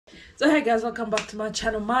So hey guys, welcome back to my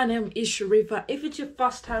channel. My name is Sharifah. If it's your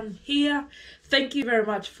first time here, thank you very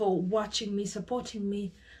much for watching me, supporting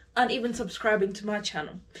me, and even subscribing to my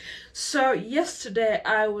channel. So yesterday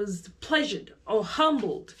I was pleasured or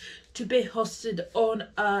humbled to be hosted on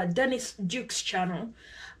Dennis Duke's channel,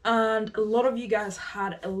 and a lot of you guys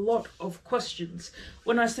had a lot of questions.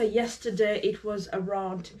 When I say yesterday, it was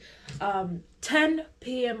around 10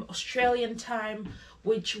 p.m. Australian time,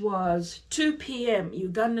 which was 2 p.m.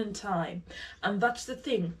 Ugandan time. And that's the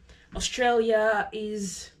thing, Australia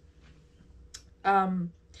is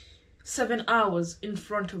 7 hours in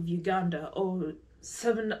front of Uganda, or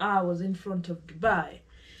 7 hours in front of Dubai.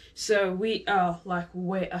 So we are like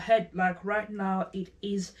way ahead. Like right now it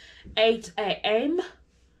is 8 a.m.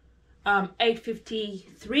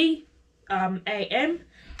 8:53 a.m.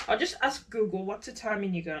 I'll just ask Google, what's the time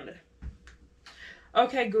in Uganda?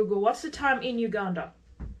 Okay, Google, what's the time in Uganda?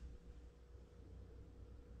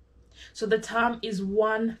 So the time is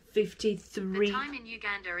 1:53. The time in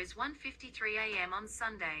Uganda is 1:53 a.m. on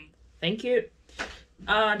Sunday. Thank you.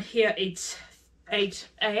 And here it's 8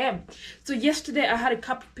 a.m. So yesterday I had a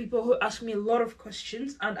couple of people who asked me a lot of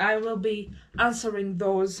questions, and I will be answering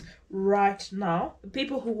those right now. The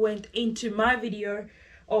people who went into my video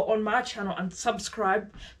or on my channel and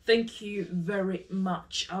subscribed, thank you very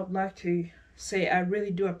much. I would like to say I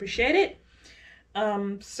really do appreciate it.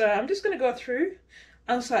 So I'm just going to go through,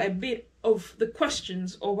 answer a bit of the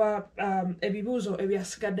questions over ebibuzo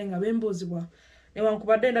ebyasigadde nga bembuuzibwa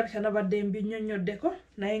newankubadde ndabika nabadde mbinnyonnyoddeko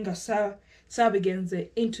naye nga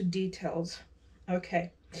saabigenze into details.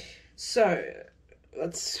 Okay, so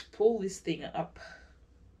let's pull this thing up.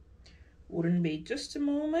 Wouldn't be just a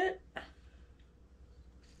moment.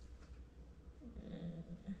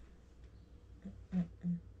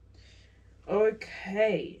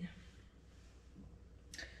 Okay,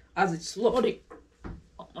 as it's loading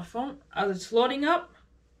on my phone, as it's loading up,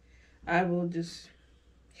 I will just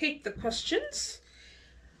hit the questions,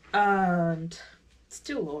 and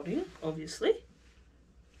still loading, obviously.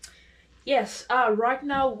 Yes, right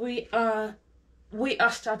now we are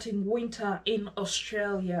starting winter in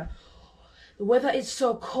Australia. The weather is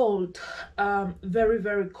so cold, very,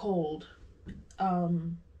 very cold.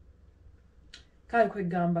 Kale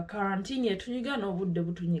kwegamba quarantine yetunyiga n'obudde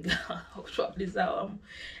butunyiga okutwaliza awamu.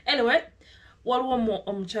 Anyway, waliwo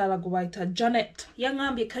omukyala gwe bayita Janet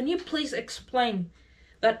yangambye, can you please explain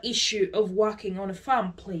that issue of working on a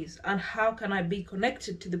farm, please, and how can I be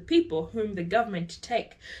connected to the people whom the government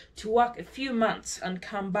take to work a few months and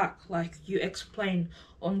come back like you explain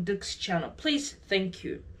on Duke's channel, please? Thank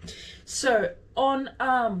you. So on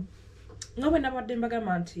nga bwe nabadde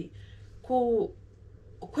mbagamba nti ku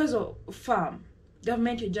kwezo farm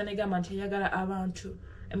government ejja negamba nti eyagala abantu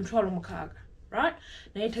emitwalo 6, right?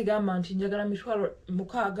 Naye tegamba nti njagala mitwalo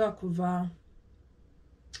 6 kuva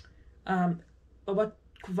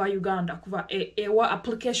Uganda, kuva ewa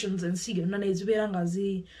applications ensigo nana ezibeera nga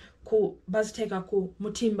baziteeka ku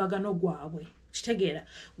mutimbagano gwabwe. Kitegeera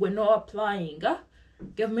gwe no applying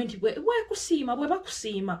government bwe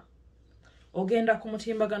bakusiima ogenda ku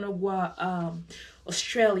mutimbagano gwa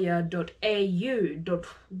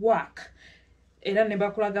australia.au.work era ne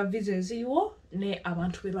bakulaga visa eziriwo ne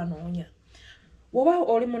abantu be banoonya. Woba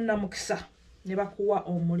oli munnamukisa ne bakuwa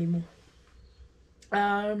omulimu.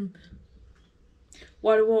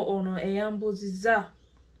 Waliwo ono eyambuziza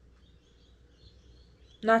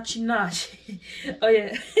nachi oh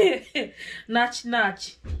yeah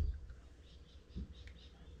nachi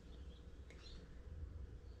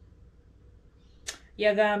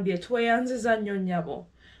yagambye tweyanziza nnyo nnyabo.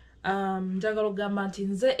 Njagala okugamba nti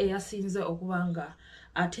nze eyasinze okubanga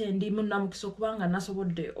ate ndi munnamukisa okubanga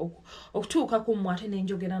nasobodde okutuuka ku mmwe ate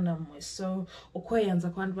nenjogera nammwe, so okweyanza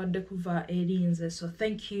kwandibadde kuva eri nze. So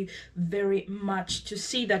thank you very much to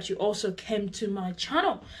see that you also came to my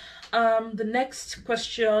channel. The next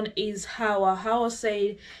question is Hawa. Hawa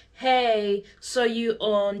said, hey, saw you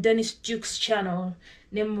on Dennis Duke's channel.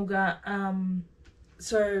 Nemuga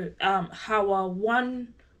Hawa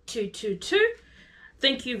 1222.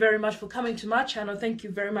 Thank you very much for coming to my channel. Thank you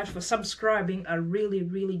very much for subscribing. I really,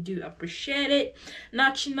 really do appreciate it.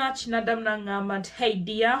 Nachi nadamna ngamba, hey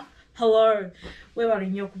dear, hello. Webali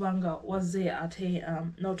nnyo kubanga wazze ate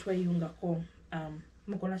n'otweyungako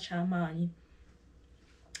mukola kyamaanyi.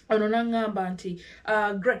 Ono nangamba nti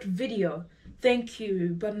great video. Thank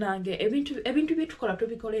you. Banange ebintu byetukola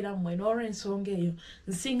tubikolera mmwe, n'olw'ensonga eyo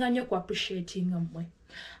nsinga nnyo ku appreciatinga mmwe.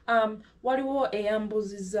 Waliwo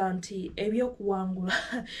eyambuziza nti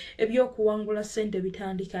ebyokuwangula sente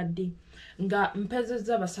bitandika ddi nga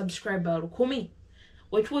mpezezza ba subscriber 1,000.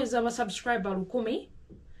 Wetuweza ba subscriber 1,000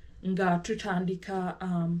 nga tutandika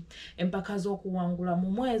empaka z'okuwangula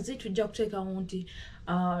mu mwezi tujja kuteekamu nti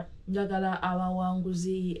njagala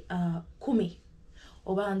abawanguzi 10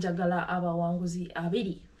 oba njagala abawanguzi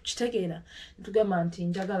 2 kitegeera tugamba nti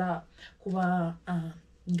njagala kuba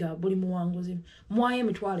nga buli muwanguzi mwaye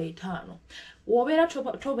emitwalo 5 wobeera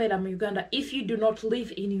tobeera mu Uganda. If you do not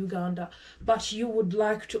live in Uganda but you would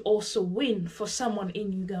like to also win for someone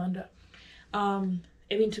in Uganda,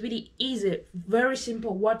 ebintu biri easy, very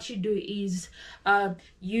simple. What you do is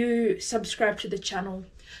you subscribe to the channel,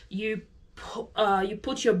 you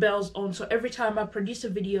put your bells on, so every time I produce a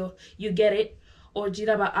video you get it. Or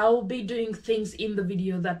jiraba, I will be doing things in the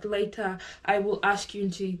video that later I will ask you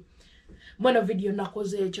into when a video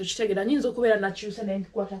nakoze ekyo kitegeera nyinza okubeera nakyusa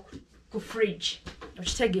nenkwata ku fridge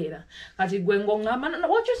okitegeera kati gwe ng'ongamba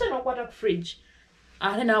wakyusa n'okwata ku fridge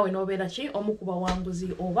ate naawe n'obeera ki omu ku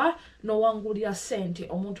bawanguzi oba n'owangulira ssente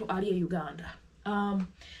omuntu ali e Uganda.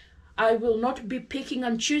 I will not be picking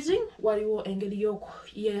and choosing. Waliwo engeri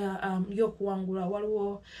y'okuwangula,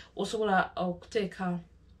 waliwo osobola okuteeka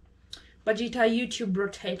bagiyita YouTube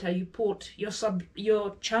rotator. You put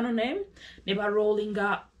your channel name ne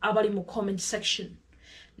barollinga abali mu comment section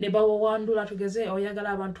ne bawandula tugeze oyagala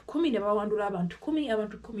abantu 10 ne bawandula abantu 10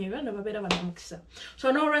 abantu 10 ebyo babeera banamukisa.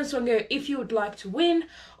 So no rensonge, if you would like to win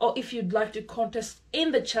or if you'd like to contest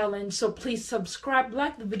in the challenge, so please subscribe,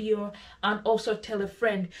 like the video, and also tell a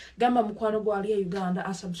friend. Gamba mukwano gwali e Uganda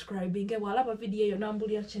a subscribing walaba video yo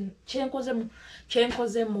nambulya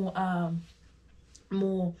kyenkoze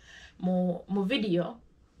mu video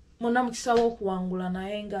munamukisa w'okuwangula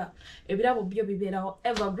naye nga ebirabo byo bibeerawo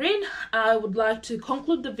evergreen. I would like to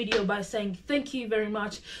conclude the video by saying thank you very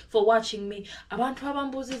much for watching me. Abantu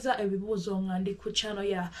abambuziza ebibuuzo nga ndi ku channel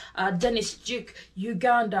ya Dennis Duke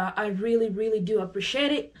Uganda, I really do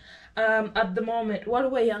appreciate it. At the moment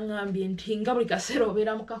waliwo yangambye nti nga buli kaseera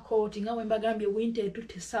obeera mu kakooti nga bwe mbagambye winter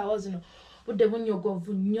etutte essaawa zino budde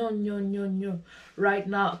bunyogovu nnyo right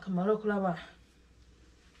now. Kamala okulaba.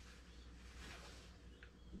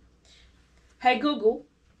 Hey Google,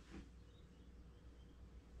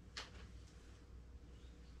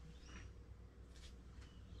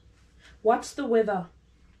 what's the weather?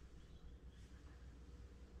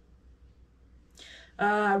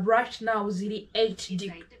 Right now, 8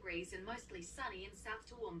 degrees and mostly sunny in South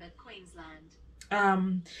Toowoomba, Queensland.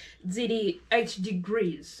 8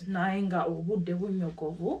 degrees. Naenga obudde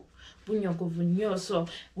bunyogovu nnyo. So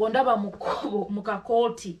bondaba mu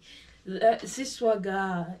kakooti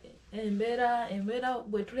siswaga embeera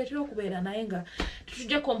bwe tuleetera okubeera naye nga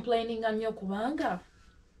tetujja complaining nnyo kubanga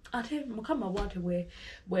ate mukama bwate bwe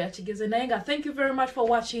yakigeze naye nga. Thank you very much for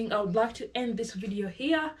watching. I would like to end this video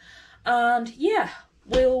here, and yeah,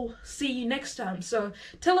 we'll see you next time. So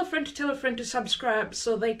tell a friend to subscribe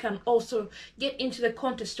so they can also get into the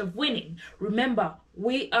contest of winning. Remember,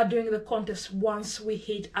 we are doing the contest once we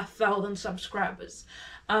hit 1,000 subscribers.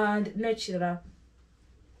 And nature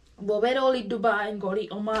bw'obeera oli Dubai ng'oli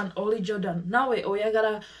Oman oli Jordan nawe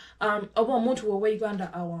oyagala oba omuntu wowe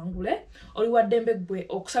Uganda awangule, oli wa ddembe gwe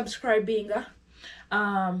okusubscribinga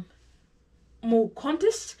mu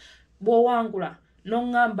contest. Bw'owangula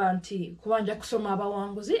n'oŋŋamba nti kuba nja kusoma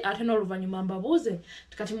abawanguzi ate n'oluvannyuma mbabuuze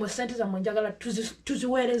kati mwe ssente zammwe njagala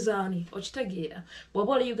tuziweereza ani, okitegeera.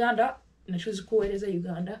 Bw'oba oli Uganda ne tuzikuweereza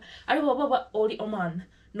Uganda, ate bw'oba oli Oman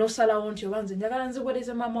n'osalawo nti oba nze njagala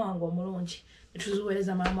nziweereze maama wange omulungi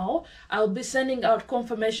tuziweereza maama wo, I'll be sending out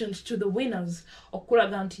confirmations to the winners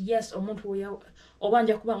okulaga nti yes omuntu oba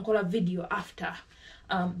nja kuba nkola video after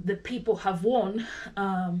the people have won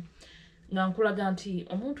nga nkulaga nti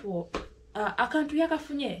omuntu akantu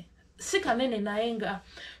yakafunye si kanene naye nga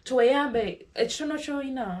tuweyambe ekitono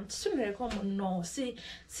ky'olina tutunuleko munno si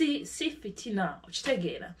fitina,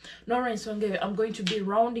 okitegeera. N'olw'ensonga eyo I'm going to be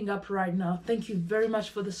rounding up right now. Thank you very much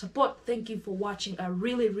for the support. Thank you for watching. I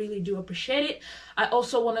really do appreciate it. I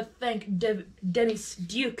also want to thank Dennis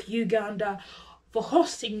Duke Uganda for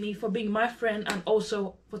hosting me, for being my friend, and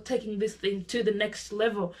also for taking this thing to the next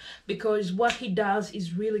level, because what he does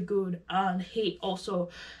is really good, and he also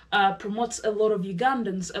promotes a lot of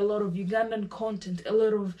Ugandans, a lot of Ugandan content, a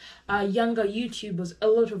lot of younger YouTubers, a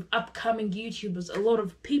lot of upcoming YouTubers, a lot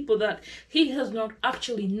of people that he has not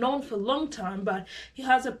actually known for a long time, but he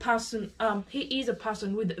has a person, he is a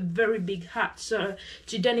person with a very big heart. So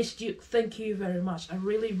to Dennis Duke, thank you very much. I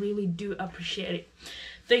really do appreciate it.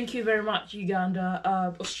 Thank you very much, Uganda,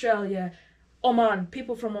 Australia, Oman,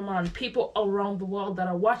 people from Oman, people around the world that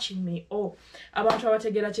are watching me. Oh, abantu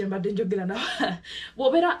abategera kyembadde njogera na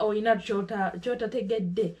bw'obeera olina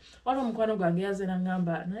ky'otategedde. Waliwo mukwano gwange yazze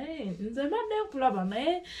n'aŋŋamba naye nze mbadde nkulaba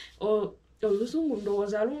naye oluzungu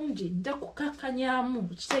ndowooza lungi nja kukakkanyamu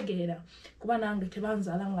kitegeera kuba nange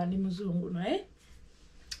tebanzaala nga ndi muzungu naye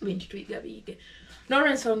bintu tuyiga biyige.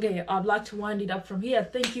 N'olw'ensonga eyo, I'd like to wind it up from here.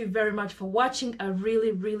 Thank you very much for watching. I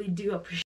really do appreciate